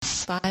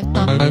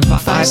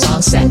Five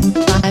song set.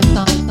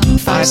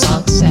 Five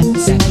song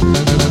set.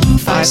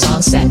 Five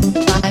song set.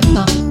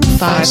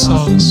 Five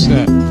song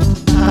set.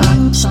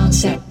 Five song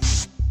set.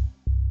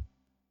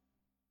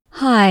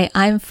 Hi,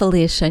 I'm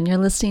Felicia, and you're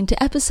listening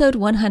to episode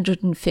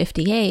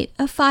 158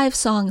 of 5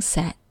 Song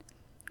Set.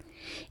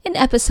 In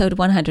episode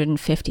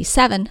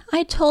 157,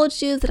 I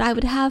told you that I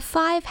would have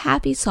 5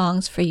 happy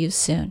songs for you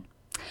soon.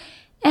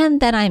 And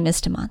then I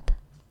missed a month.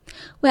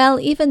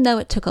 Well, even though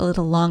it took a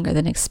little longer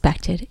than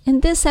expected, in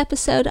this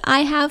episode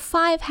I have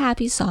 5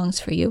 happy songs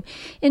for you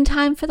in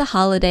time for the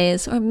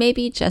holidays, or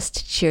maybe just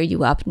to cheer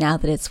you up now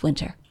that it's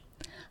winter.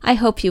 I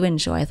hope you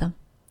enjoy them.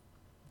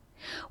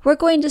 We're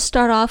going to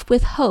start off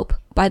with Hope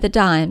by the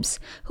Dimes,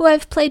 who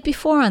I've played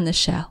before on the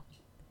show.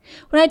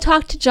 When I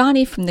talked to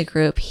Johnny from the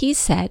group, he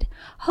said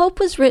Hope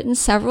was written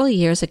several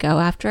years ago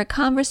after a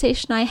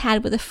conversation I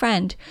had with a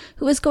friend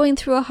who was going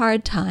through a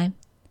hard time.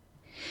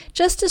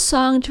 Just a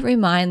song to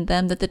remind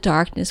them that the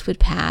darkness would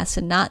pass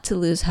and not to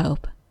lose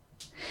hope.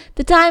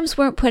 The Dimes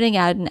weren't putting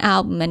out an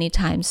album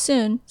anytime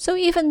soon, so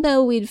even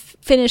though we'd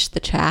finished the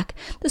track,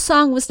 the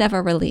song was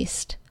never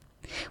released.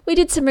 We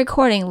did some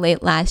recording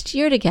late last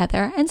year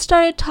together and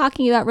started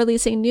talking about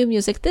releasing new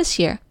music this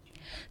year.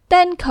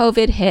 Then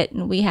COVID hit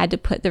and we had to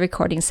put the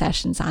recording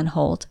sessions on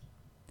hold.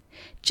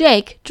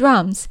 Jake,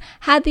 drums,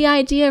 had the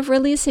idea of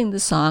releasing the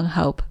song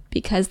Hope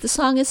because the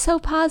song is so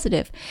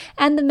positive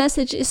and the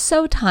message is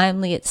so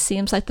timely it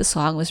seems like the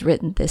song was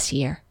written this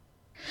year.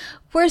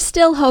 We're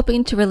still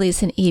hoping to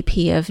release an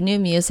EP of new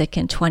music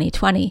in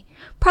 2020,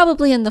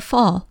 probably in the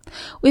fall.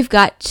 We've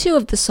got 2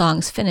 of the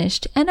songs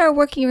finished and are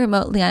working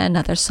remotely on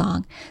another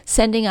song,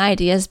 sending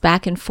ideas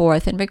back and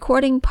forth and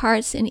recording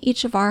parts in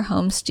each of our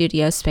home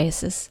studio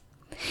spaces.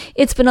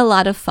 It's been a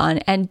lot of fun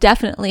and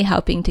definitely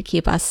helping to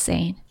keep us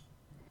sane.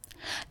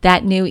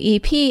 That new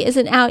EP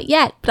isn't out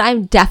yet, but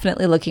I'm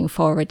definitely looking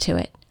forward to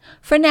it.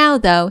 For now,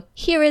 though,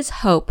 here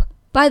is Hope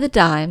by the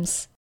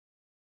Dimes.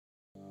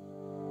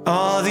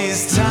 All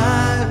these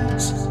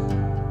times,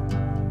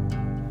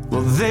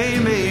 well, they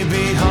may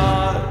be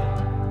hard,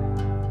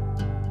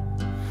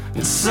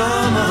 and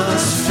some of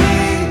us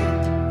feel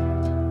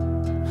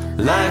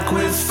like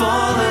we've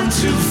fallen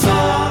too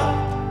far,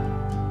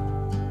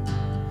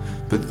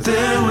 but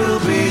there will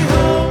be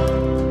hope,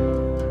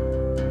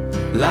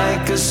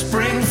 like a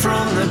spring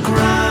from the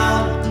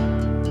ground.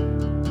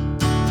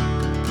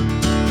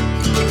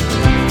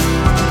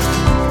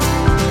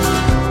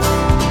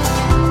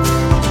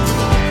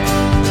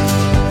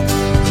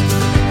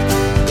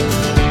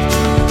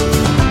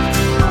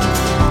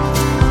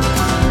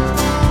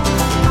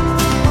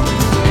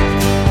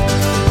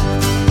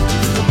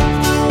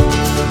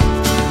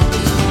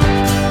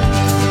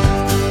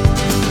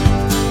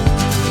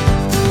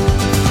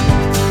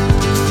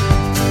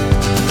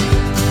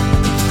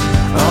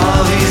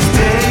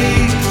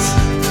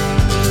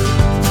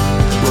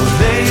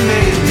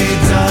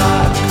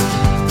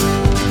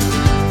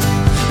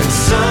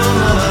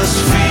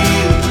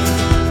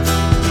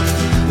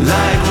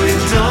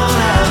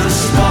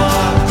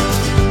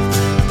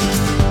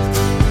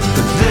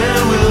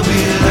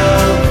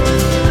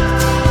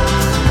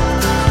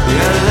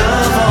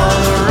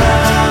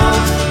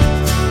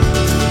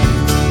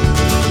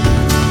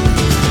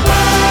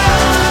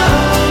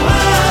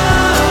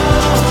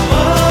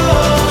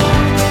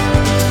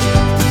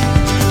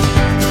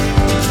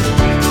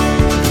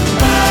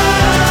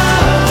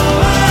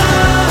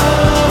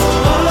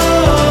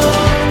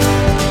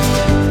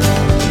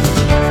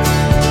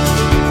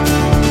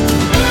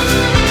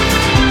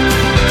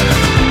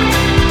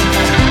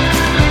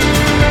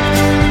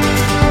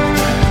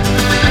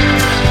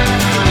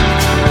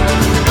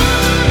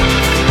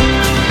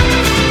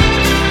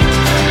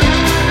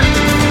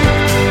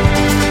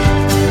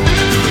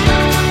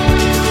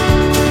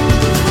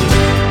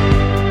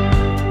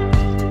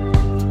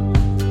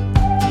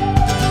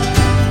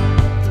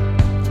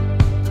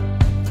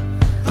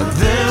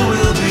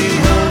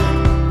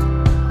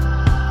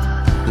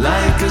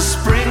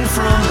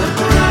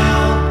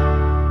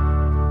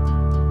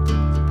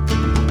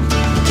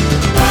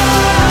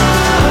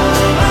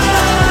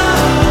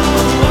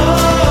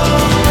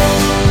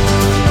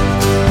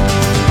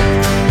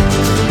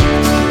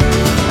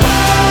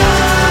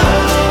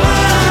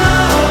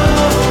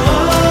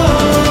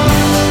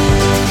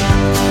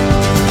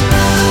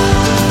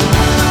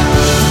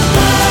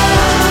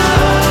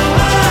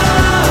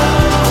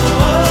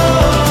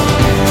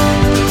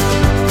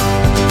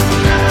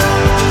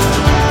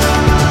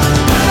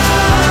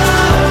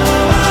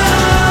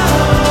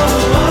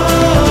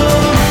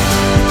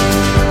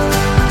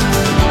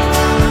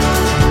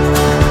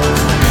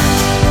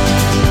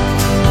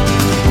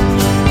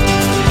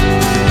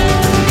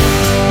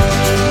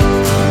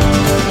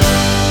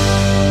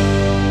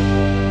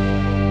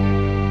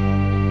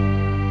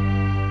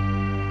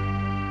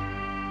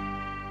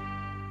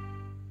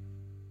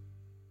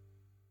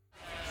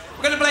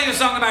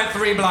 Song about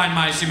 3 blind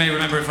mice. You may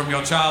remember it from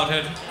your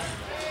childhood.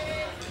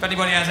 If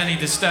anybody has any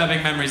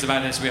disturbing memories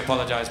about this, we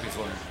apologize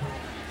before.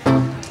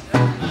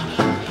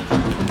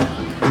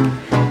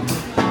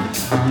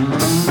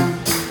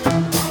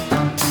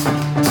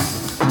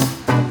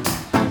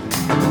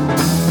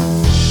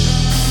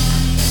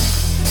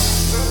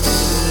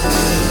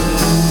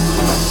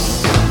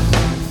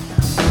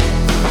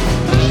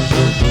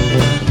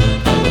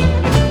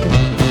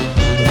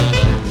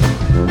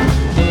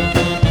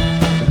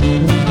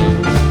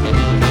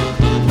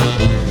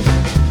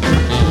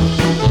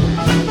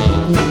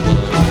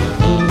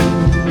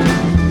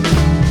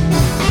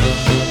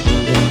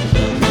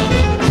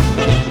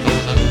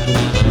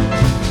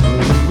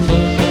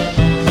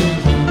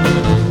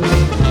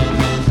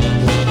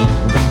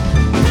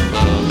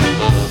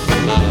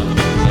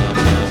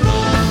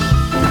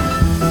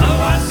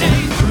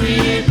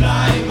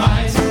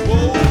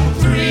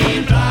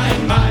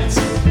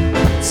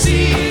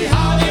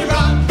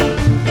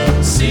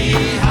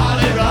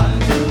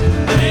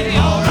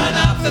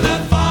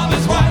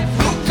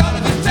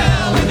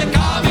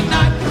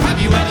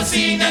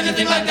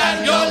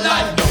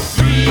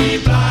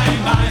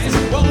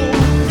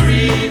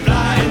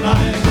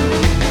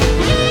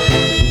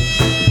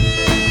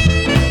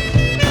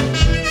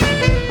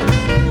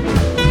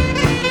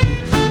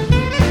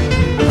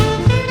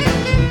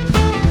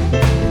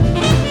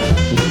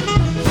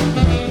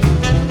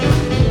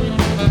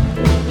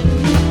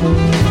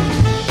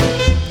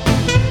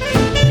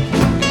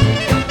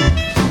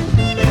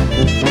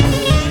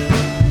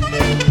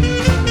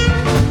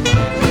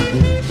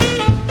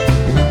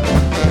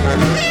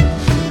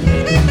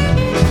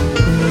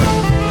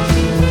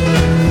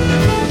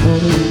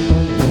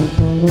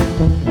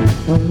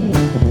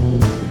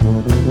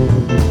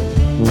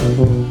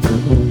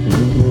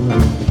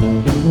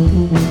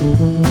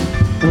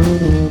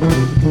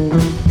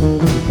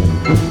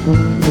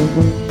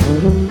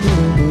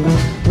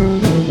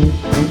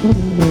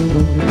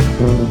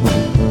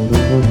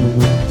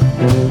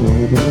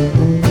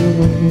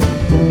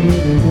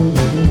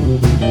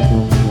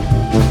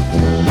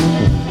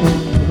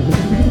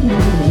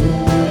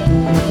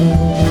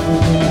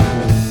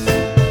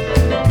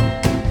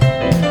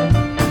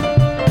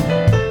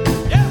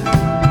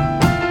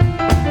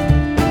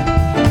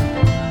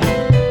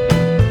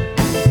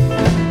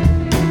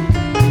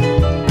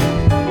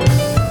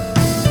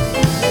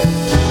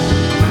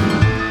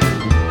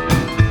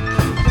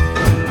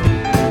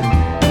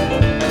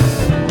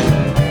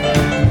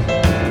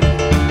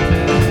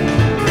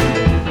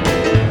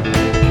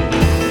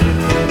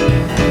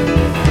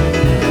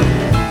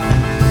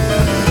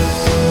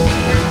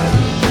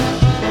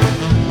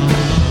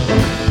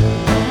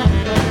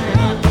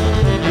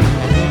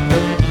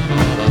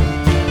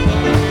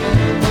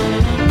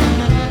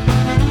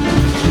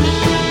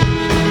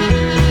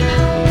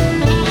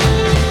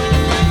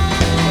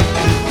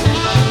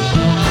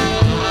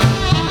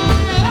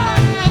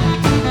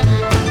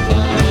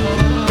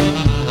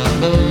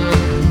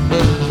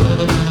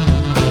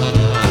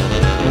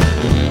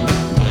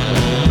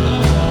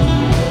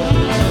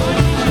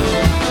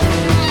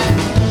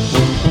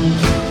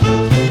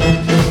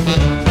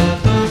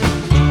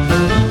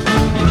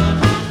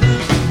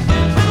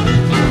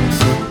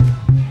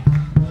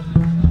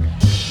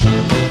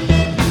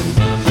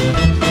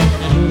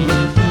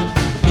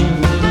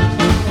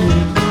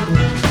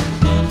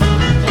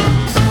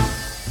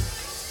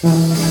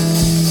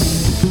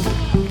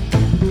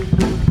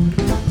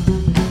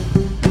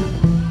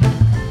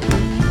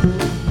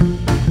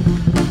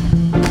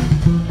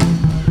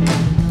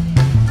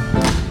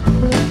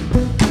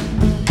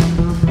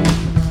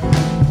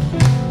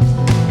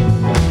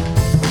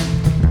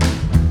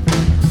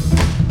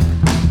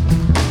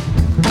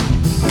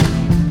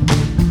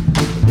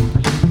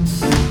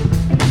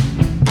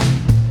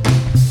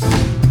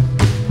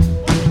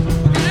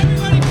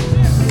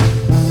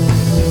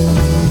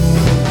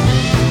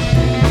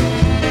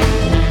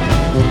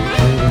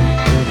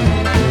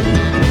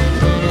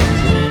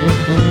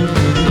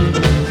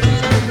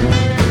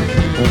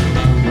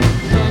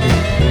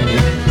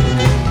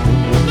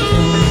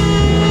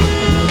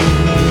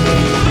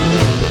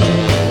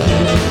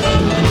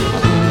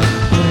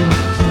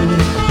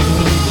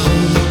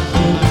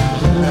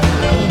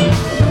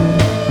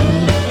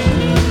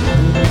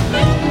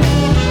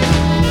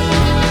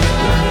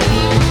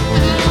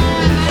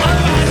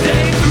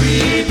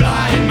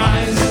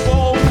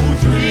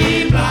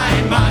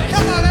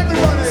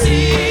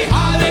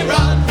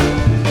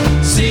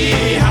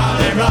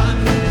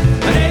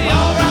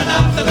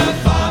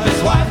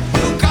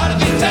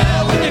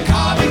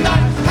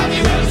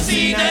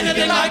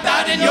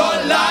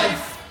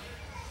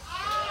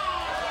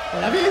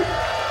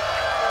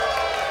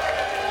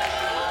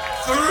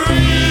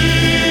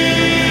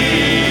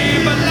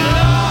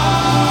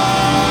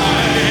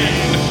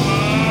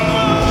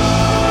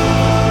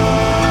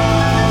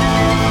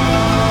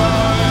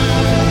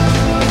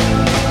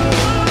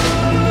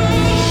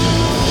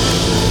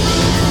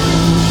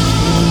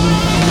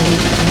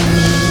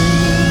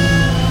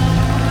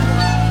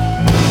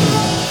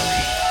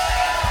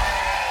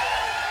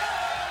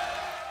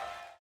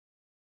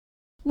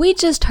 We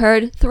just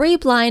heard Three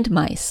Blind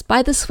Mice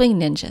by the Swing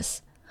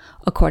Ninjas.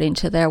 According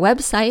to their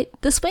website,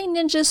 the Swing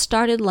Ninjas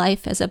started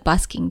life as a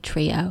busking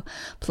trio,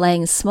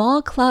 playing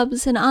small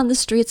clubs and on the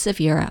streets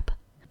of Europe.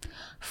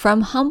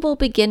 From humble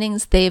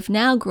beginnings, they've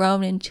now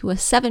grown into a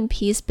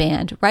 7-piece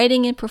band,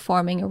 writing and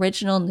performing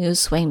original new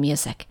swing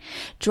music,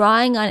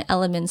 drawing on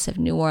elements of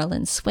New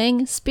Orleans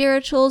swing,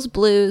 spirituals,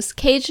 blues,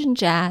 Cajun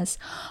jazz,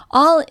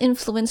 all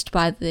influenced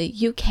by the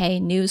UK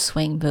new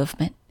swing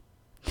movement.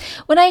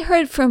 When I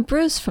heard from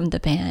Bruce from the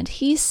band,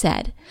 he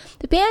said,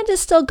 "The band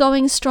is still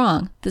going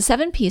strong. The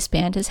 7-piece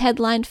band has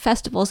headlined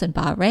festivals in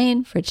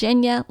Bahrain,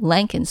 Virginia,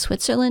 Lankan,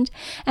 Switzerland,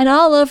 and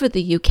all over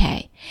the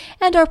UK,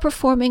 and are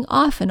performing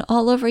often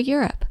all over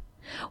Europe.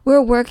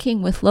 We're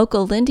working with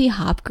local Lindy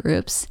Hop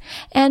groups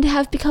and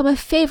have become a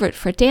favorite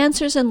for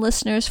dancers and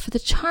listeners for the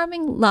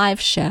charming live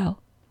show."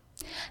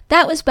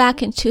 That was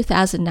back in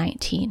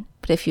 2019,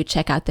 but if you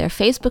check out their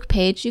Facebook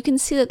page, you can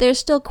see that they're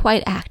still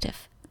quite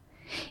active.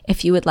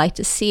 If you would like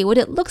to see what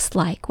it looks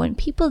like when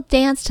people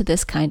dance to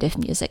this kind of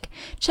music,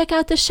 check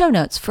out the show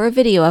notes for a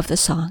video of the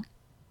song.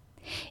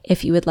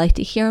 If you would like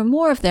to hear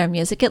more of their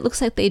music, it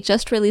looks like they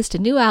just released a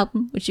new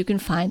album, which you can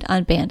find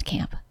on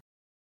Bandcamp.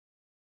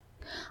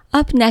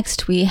 Up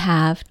next, we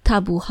have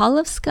Ta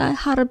Buchalovska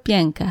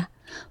Hrabienka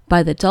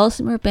by the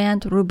dulcimer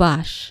band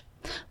Rubash,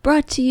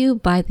 brought to you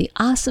by the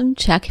awesome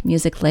Czech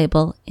music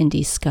label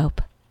Indiscope.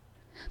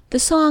 The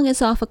song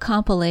is off a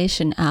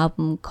compilation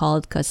album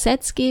called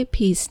Kosetsky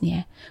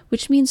Písně,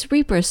 which means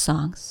Reaper's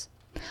Songs.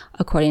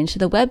 According to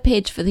the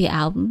webpage for the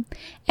album,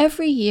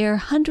 every year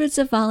hundreds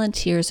of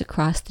volunteers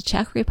across the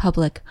Czech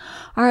Republic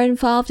are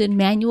involved in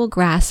manual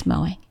grass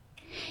mowing.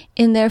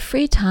 In their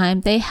free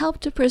time, they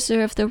help to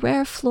preserve the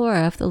rare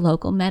flora of the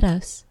local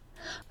meadows.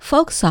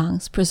 Folk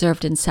songs,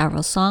 preserved in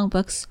several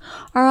songbooks,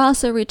 are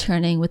also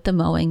returning with the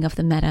mowing of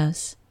the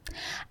meadows.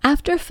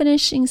 After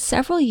finishing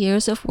several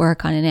years of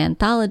work on an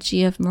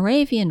anthology of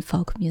Moravian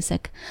folk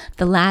music,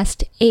 the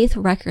last 8th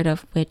record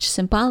of which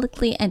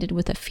symbolically ended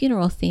with a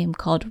funeral theme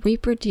called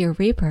Reaper Dear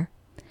Reaper,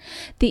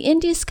 the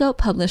Indiscope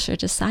publisher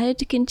decided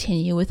to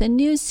continue with a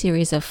new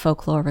series of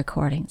folklore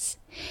recordings.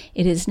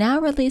 It is now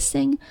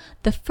releasing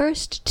the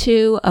first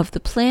 2 of the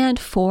planned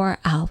 4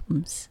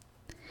 albums.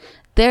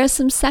 There are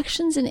some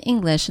sections in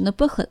English in the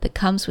booklet that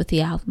comes with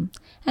the album,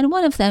 and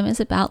one of them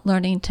is about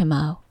learning to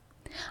mow.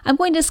 I'm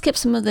going to skip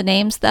some of the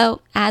names,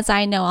 though, as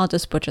I know I'll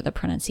just butcher the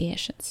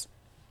pronunciations.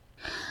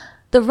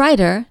 The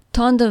writer,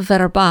 Tonda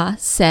Verba,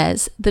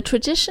 says, "The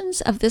traditions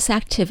of this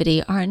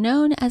activity are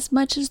known as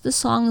much as the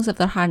songs of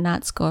the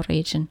Hronatsko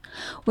region,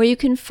 where you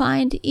can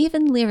find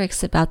even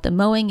lyrics about the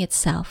mowing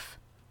itself.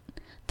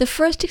 The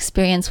first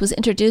experience was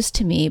introduced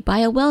to me by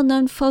a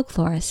well-known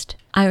folklorist.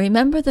 I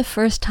remember the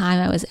first time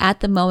I was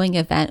at the mowing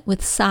event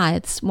with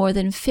scythes more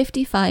than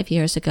 55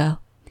 years ago.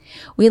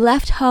 We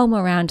left home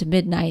around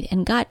midnight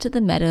and got to the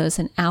meadows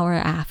an hour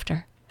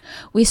after.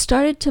 We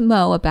started to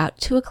mow about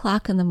 2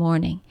 o'clock in the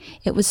morning.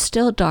 It was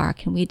still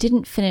dark, and we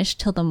didn't finish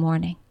till the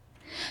morning.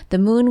 The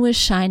moon was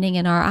shining,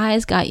 and our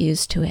eyes got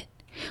used to it.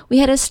 We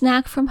had a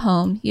snack from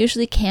home,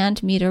 usually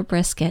canned meat or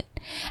brisket,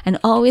 and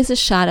always a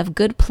shot of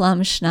good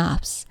plum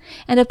schnapps,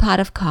 and a pot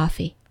of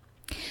coffee.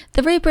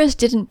 The reapers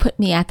didn't put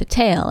me at the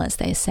tail, as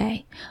they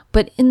say,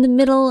 but in the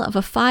middle of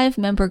a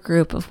 5-member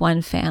group of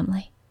one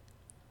family.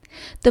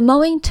 The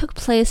mowing took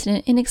place in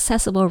an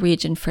inaccessible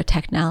region for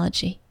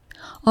technology.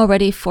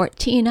 Already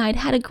 14, I'd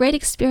had a great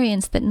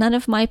experience that none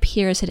of my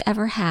peers had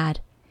ever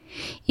had.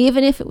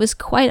 Even if it was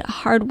quite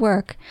hard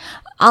work,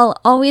 I'll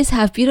always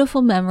have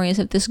beautiful memories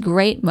of this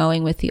great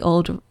mowing with the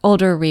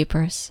older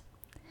reapers.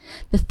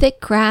 The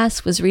thick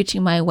grass was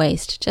reaching my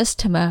waist just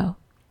to mow.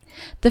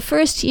 The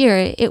first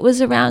year, it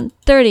was around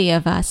 30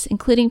 of us,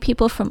 including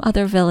people from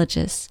other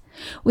villages.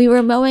 We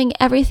were mowing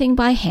everything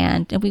by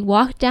hand, and we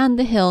walked down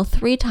the hill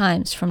 3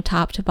 times from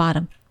top to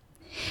bottom.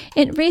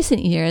 In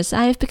recent years,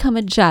 I have become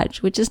a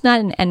judge, which is not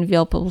an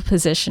enviable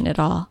position at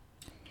all.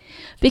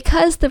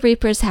 Because the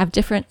reapers have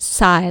different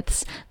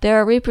scythes, there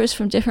are reapers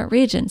from different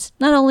regions,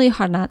 not only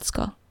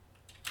Hronatsko.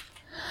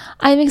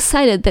 I am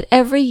excited that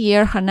every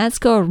year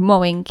Hronatsko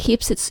mowing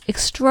keeps its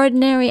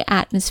extraordinary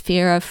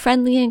atmosphere of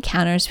friendly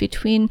encounters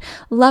between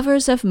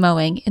lovers of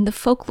mowing in the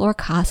folklore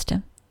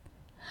costume.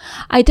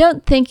 I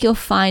don't think you'll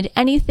find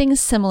anything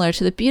similar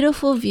to the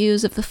beautiful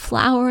views of the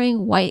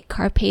flowering white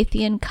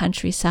Carpathian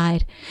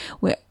countryside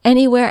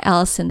anywhere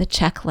else in the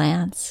Czech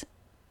lands.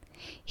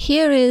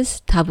 Here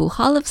is Ta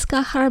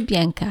Buchalovska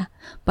Hrabienka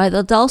by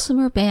the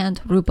dulcimer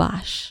band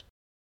Rubash.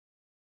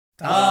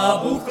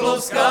 Ta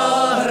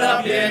Buchalovska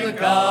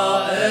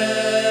Hrabienka,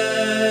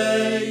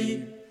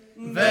 ej,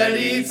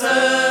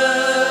 velice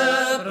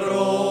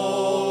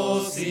prosila.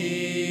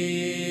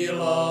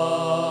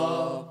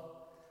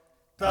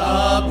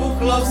 Ta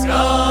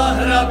Buchalovska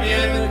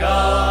Hrabienka,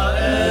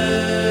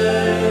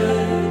 ej,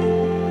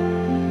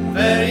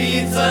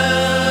 velice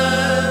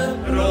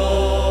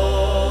prosila,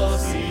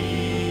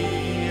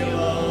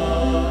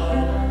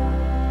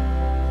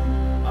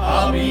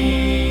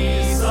 aby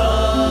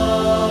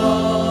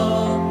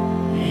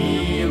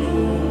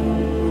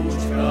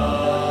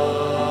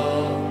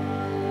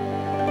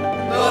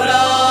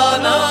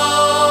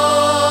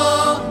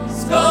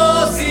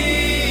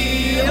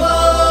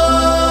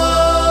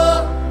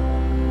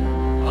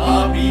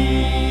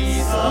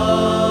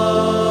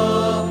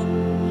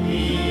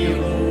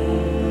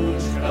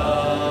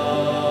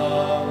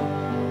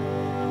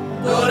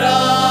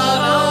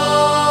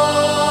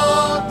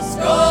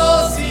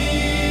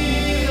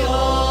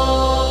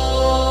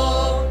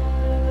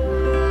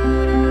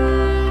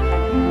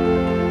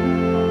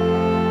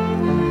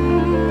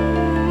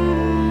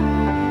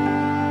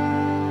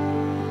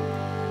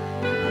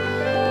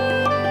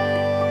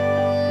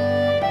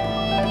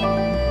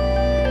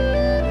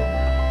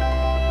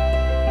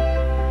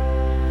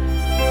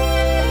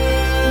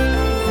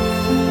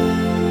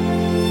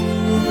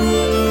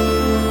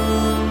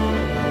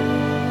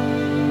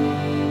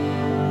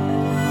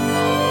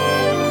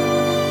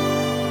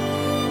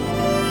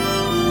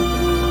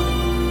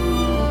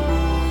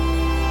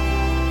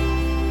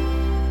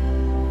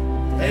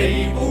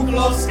hej,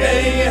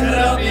 Buklovskej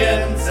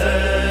hraběnce,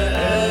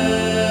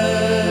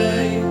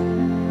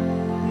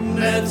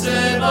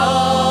 netřeba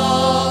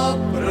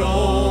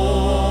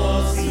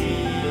prosít.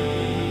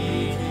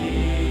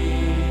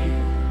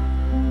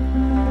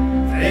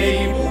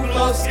 Hej,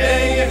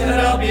 Buklovskej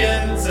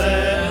hraběnce,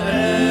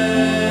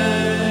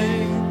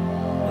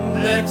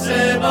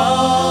 netřeba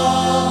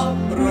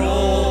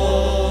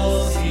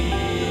prosít.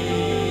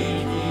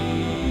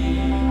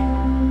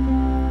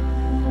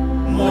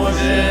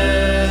 Može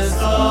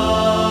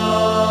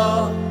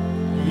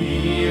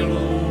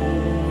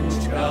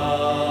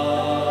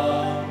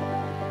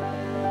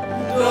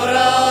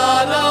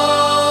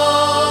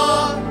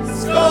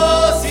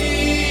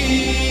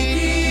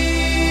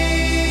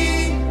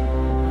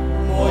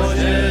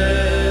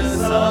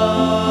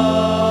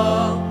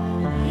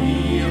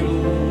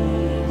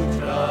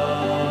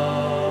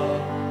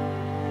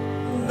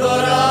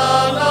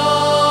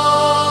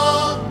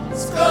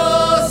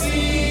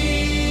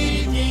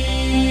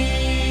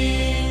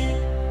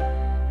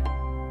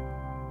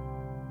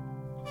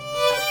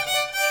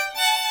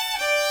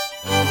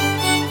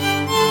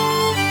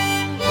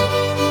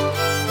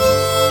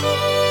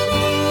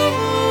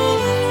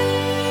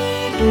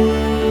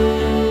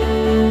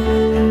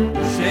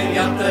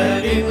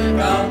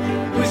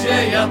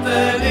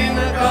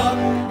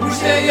už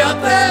je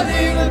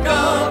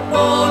Jatelinka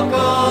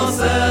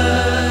pokosená,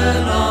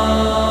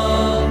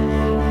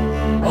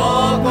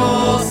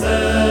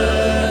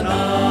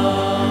 pokosená.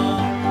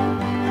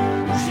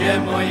 Už je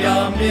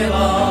moja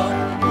milá,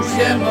 už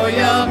je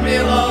moja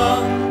milá,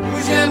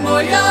 už je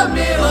moja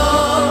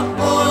milá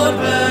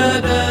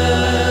odvedená,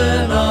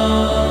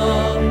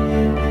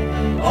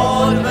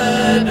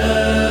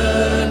 odvedená.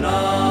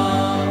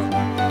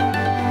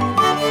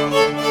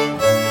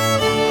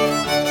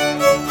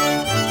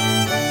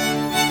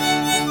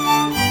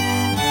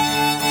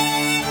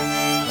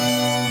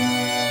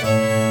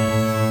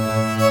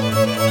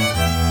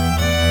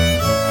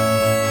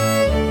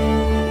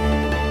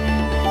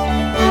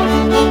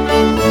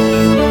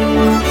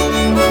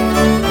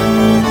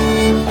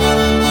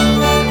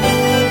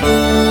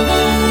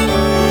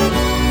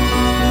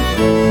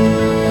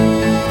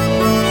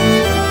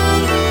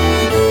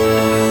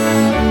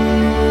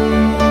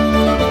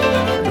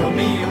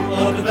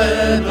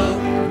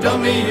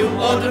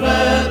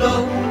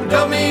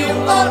 Kdo mi ju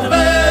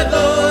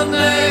odvedl,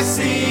 nech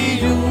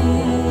si ju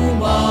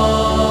má,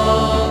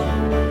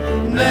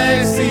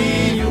 nech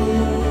si ju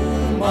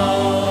má.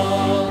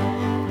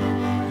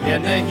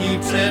 Jen nech jí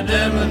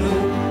přede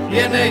mnou,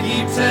 jen nech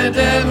jí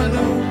přede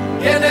mnou,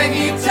 jen nech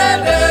jí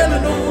přede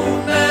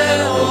mnou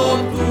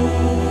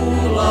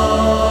neodtúla,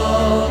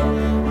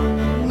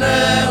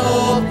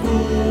 neodtúla.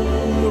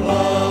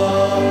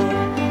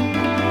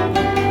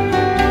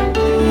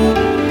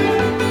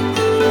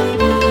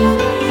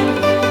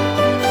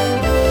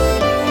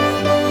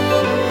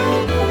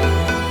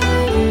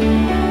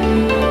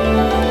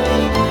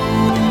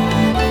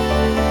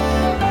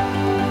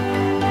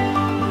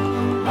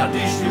 A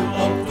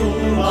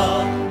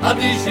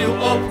když ju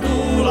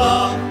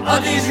obtúla, a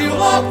když ju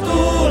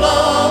obtúla,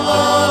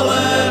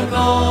 ale v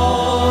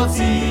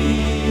noci,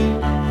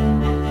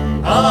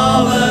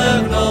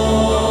 ale v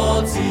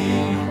noci.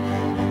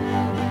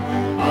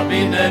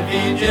 Aby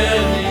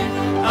neviděli,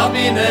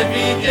 aby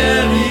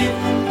neviděli,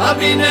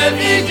 aby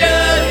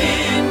neviděli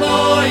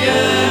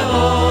moje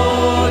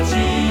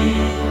oči,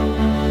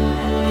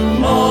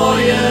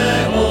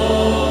 moje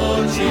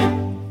oči.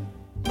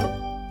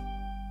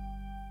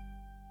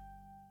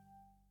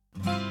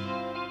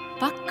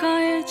 Пока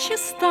я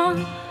чиста,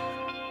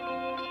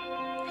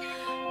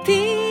 ты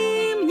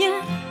мне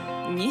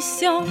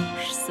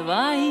несешь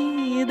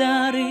свои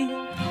дары,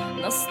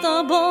 но с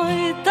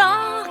тобой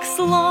так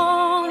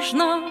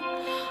сложно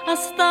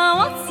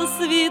оставаться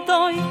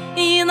святой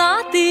и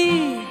на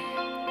 «ты».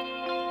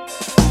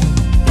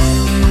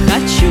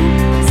 Хочу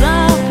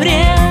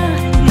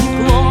запретный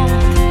плод,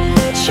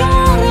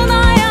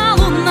 черная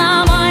луна,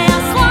 моя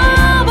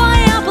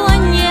слабая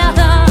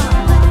планета,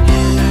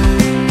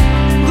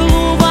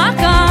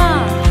 глубока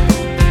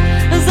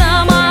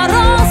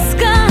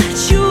заморозка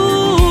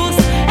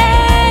чувств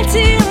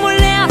этим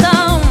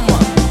летом.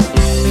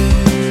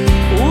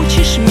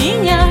 Учишь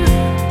меня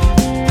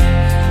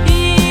и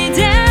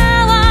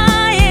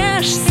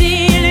делаешь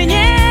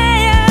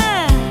сильнее,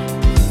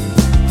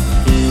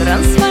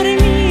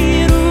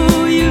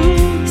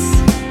 трансформируюсь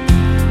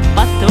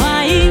под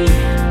твои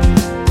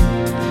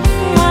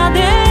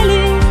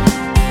модели.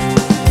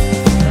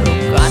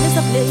 Руками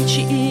за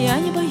плечи, и я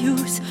не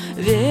боюсь,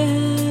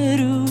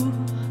 верю.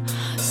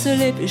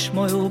 Слепишь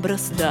мой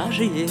образ,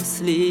 даже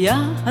если я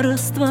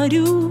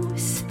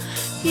растворюсь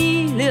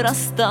или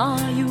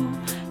растаю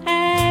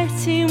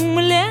этим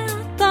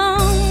летом.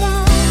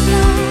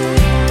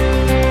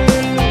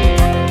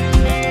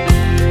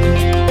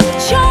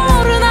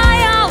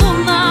 Черная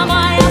луна,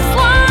 моя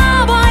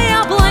слабая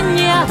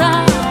планета,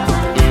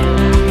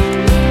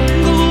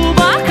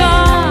 глубока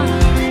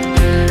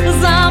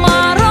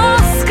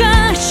заморозка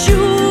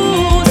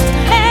чувств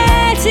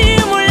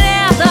этим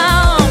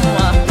летом.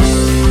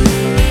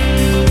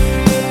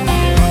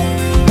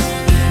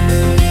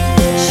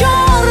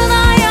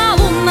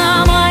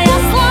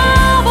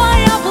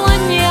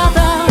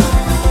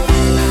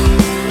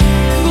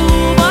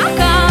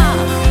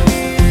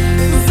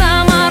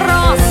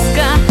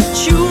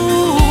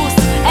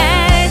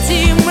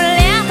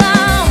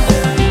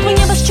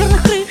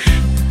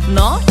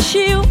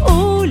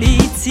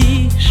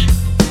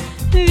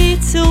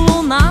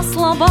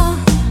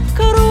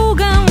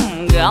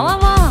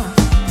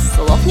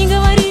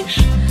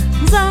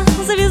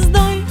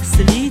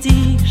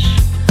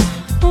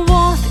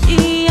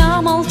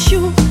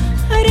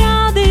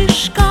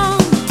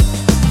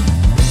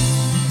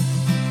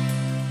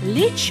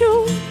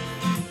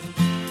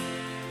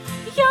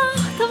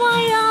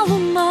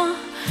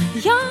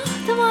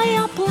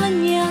 твоя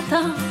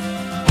планета.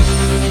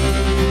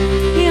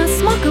 Я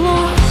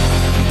смогла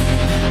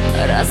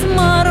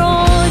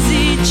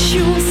разморозить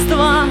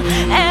чувства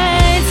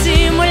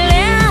этим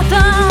летом.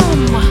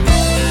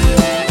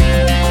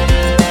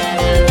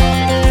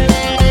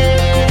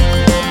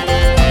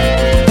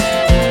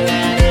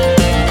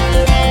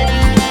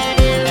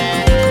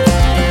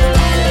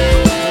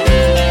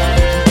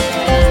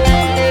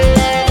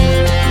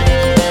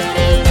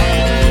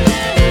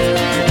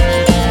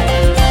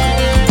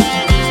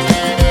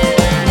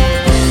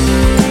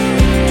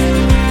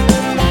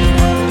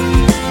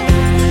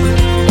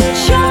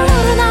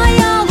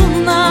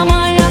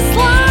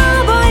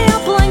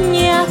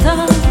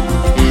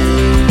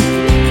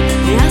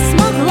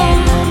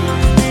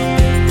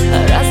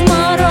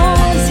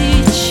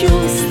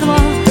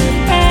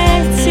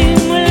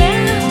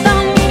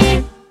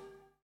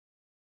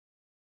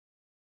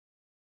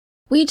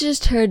 We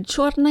just heard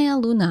Chornaya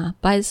Luna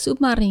by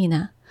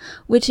Submarina,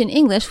 which in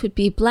English would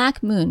be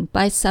Black Moon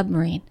by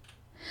Submarine.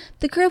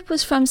 The group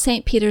was from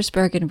St.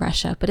 Petersburg in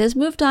Russia, but has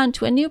moved on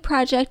to a new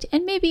project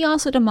and maybe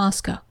also to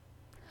Moscow.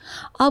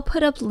 I'll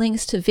put up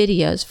links to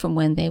videos from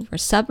when they were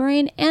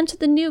Submarine and to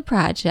the new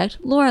project,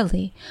 Laura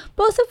Lee,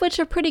 both of which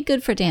are pretty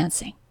good for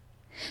dancing.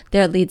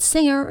 Their lead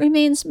singer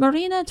remains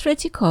Marina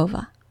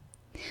Tretyakova.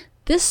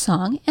 This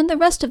song and the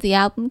rest of the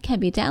album can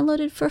be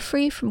downloaded for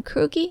free from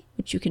Krugy,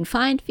 which you can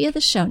find via the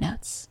show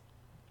notes.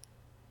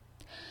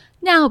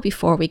 Now,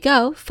 before we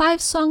go, 5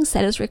 Song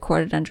Set is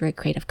recorded under a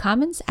Creative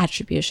Commons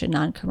Attribution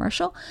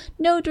Non-Commercial,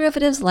 No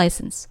Derivatives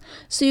license,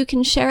 so you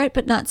can share it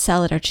but not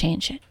sell it or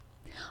change it.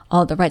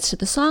 All the rights to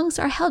the songs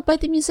are held by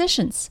the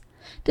musicians.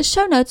 The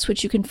show notes,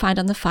 which you can find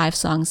on the 5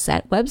 Song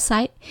Set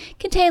website,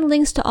 contain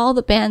links to all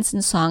the bands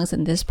and songs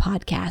in this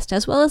podcast,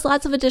 as well as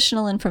lots of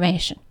additional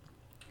information.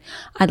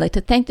 I'd like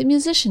to thank the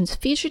musicians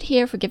featured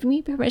here for giving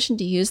me permission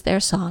to use their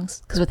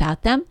songs, because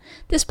without them,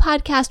 this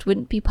podcast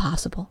wouldn't be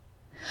possible.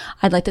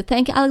 I'd like to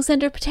thank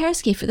Alexander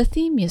Petersky for the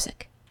theme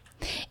music.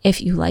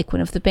 If you like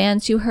one of the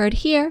bands you heard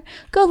here,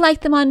 go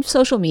like them on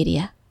social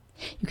media.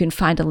 You can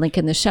find a link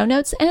in the show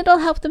notes, and it'll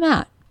help them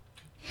out.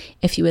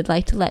 If you would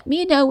like to let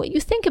me know what you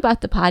think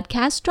about the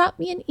podcast, drop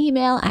me an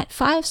email at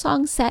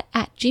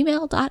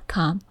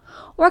 5songset@gmail.com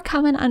or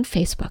comment on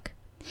Facebook.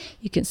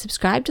 You can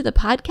subscribe to the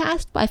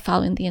podcast by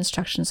following the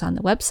instructions on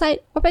the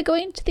website or by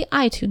going to the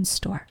iTunes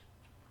store.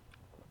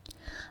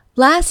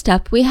 Last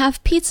up, we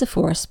have Pizza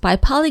Force by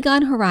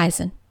Polygon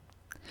Horizon.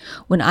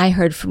 When I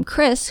heard from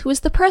Chris, who is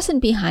the person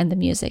behind the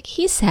music,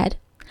 he said,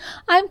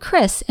 "I'm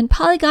Chris, and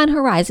Polygon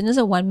Horizon is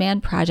a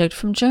one-man project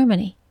from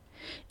Germany.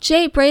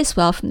 Jay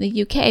Bracewell from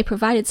the UK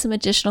provided some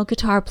additional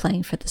guitar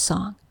playing for the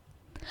song.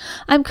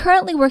 I'm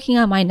currently working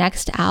on my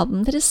next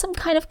album that is some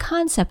kind of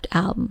concept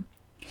album.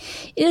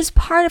 It is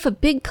part of a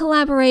big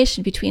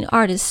collaboration between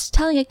artists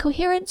telling a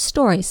coherent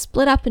story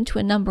split up into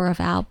a number of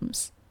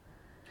albums.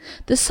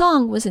 The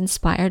song was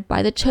inspired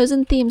by the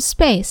chosen theme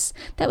Space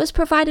that was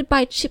provided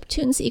by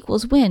Chiptunes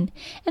Equals Win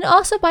and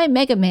also by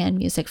Mega Man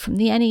music from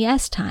the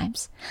NES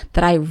times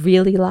that I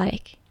really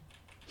like.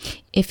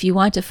 If you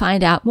want to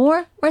find out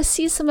more or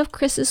see some of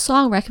Chris's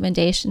song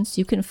recommendations,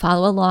 you can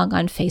follow along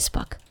on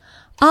Facebook.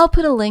 I'll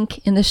put a link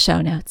in the show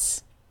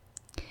notes.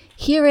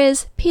 Here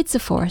is Pizza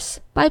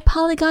Force by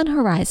Polygon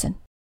Horizon.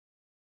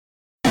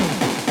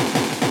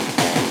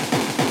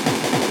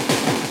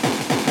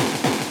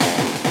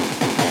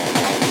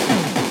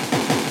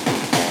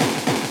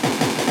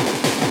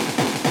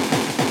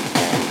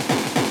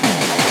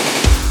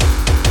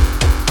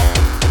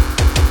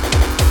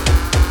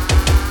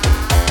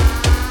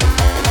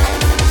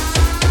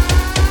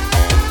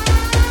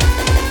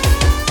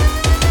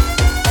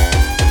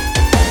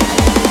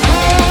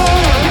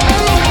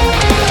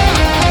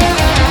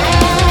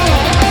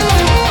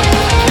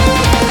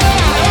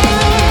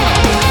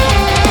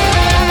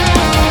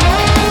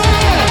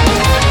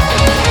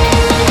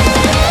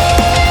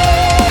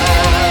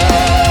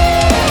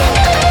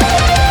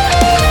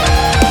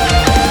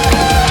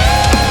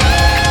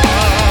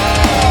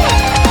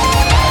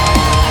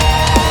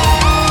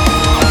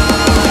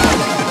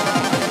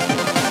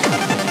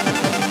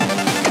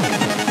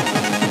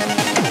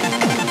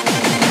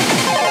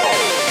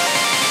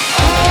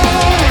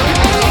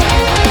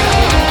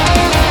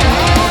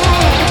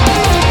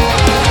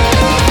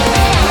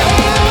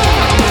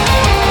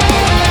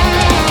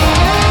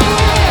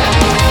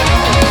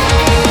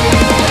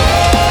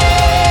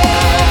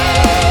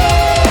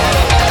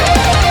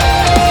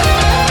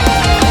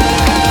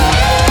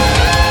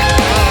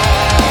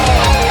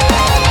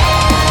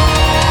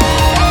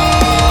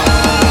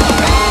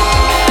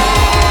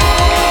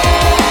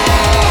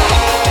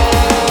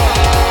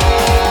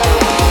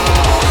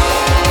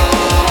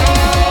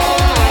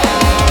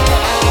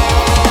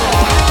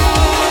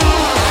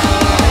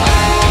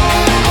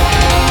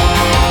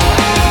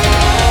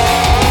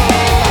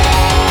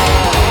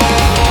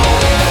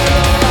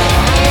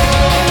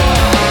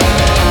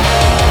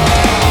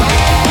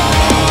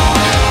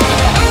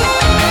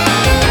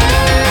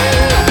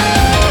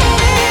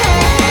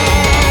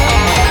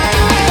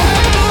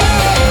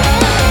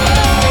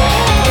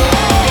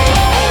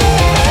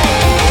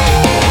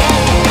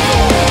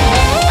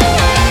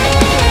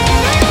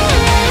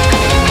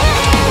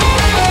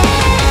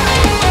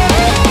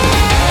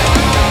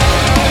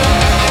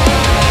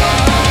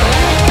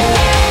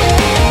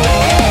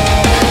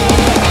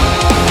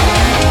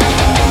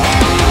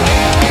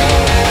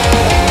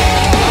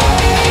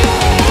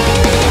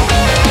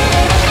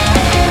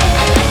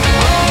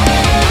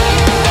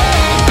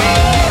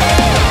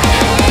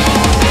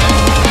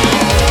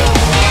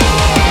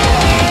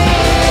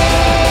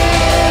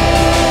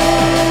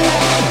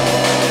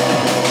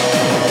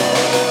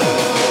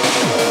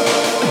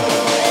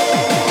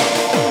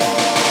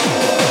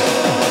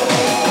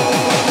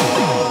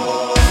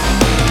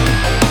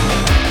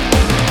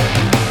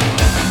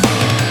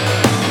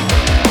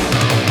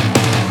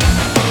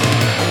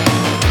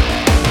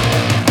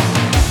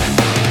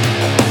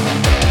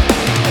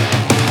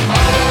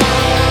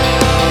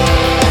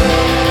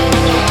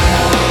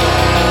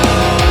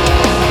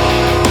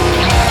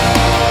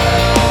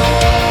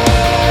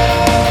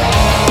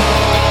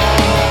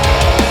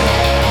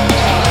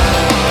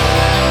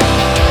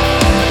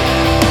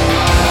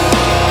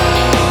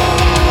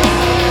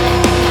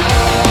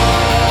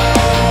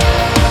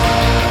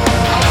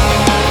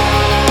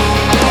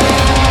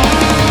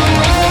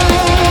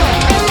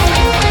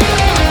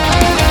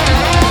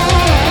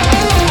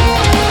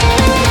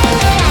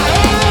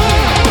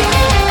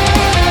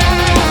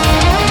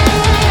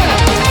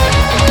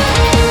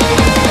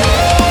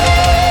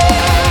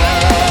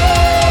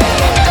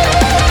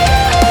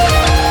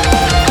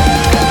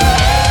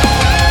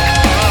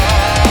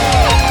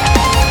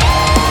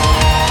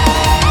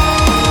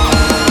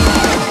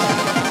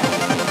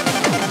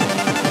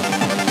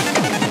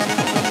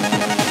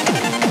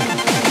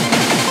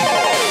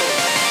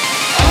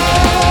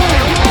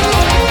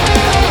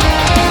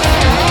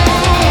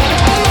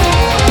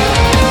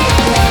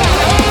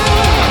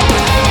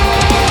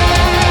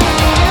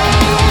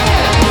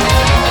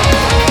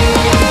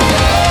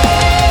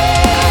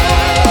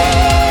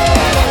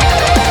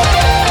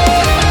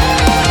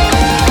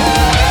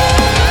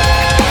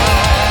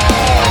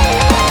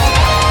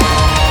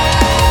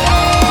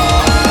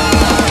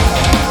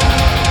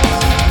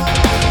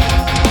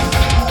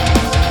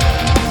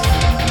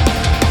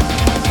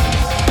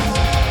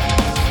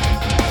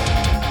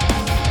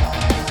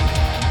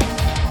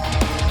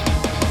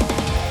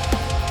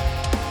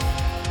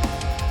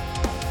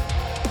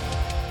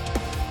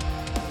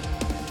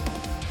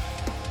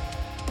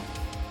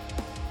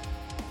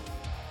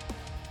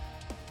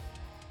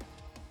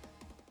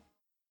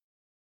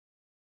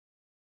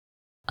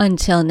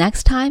 Until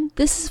next time,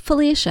 this is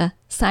Felicia,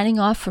 signing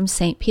off from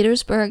St.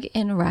 Petersburg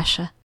in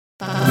Russia.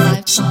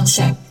 5 song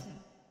set.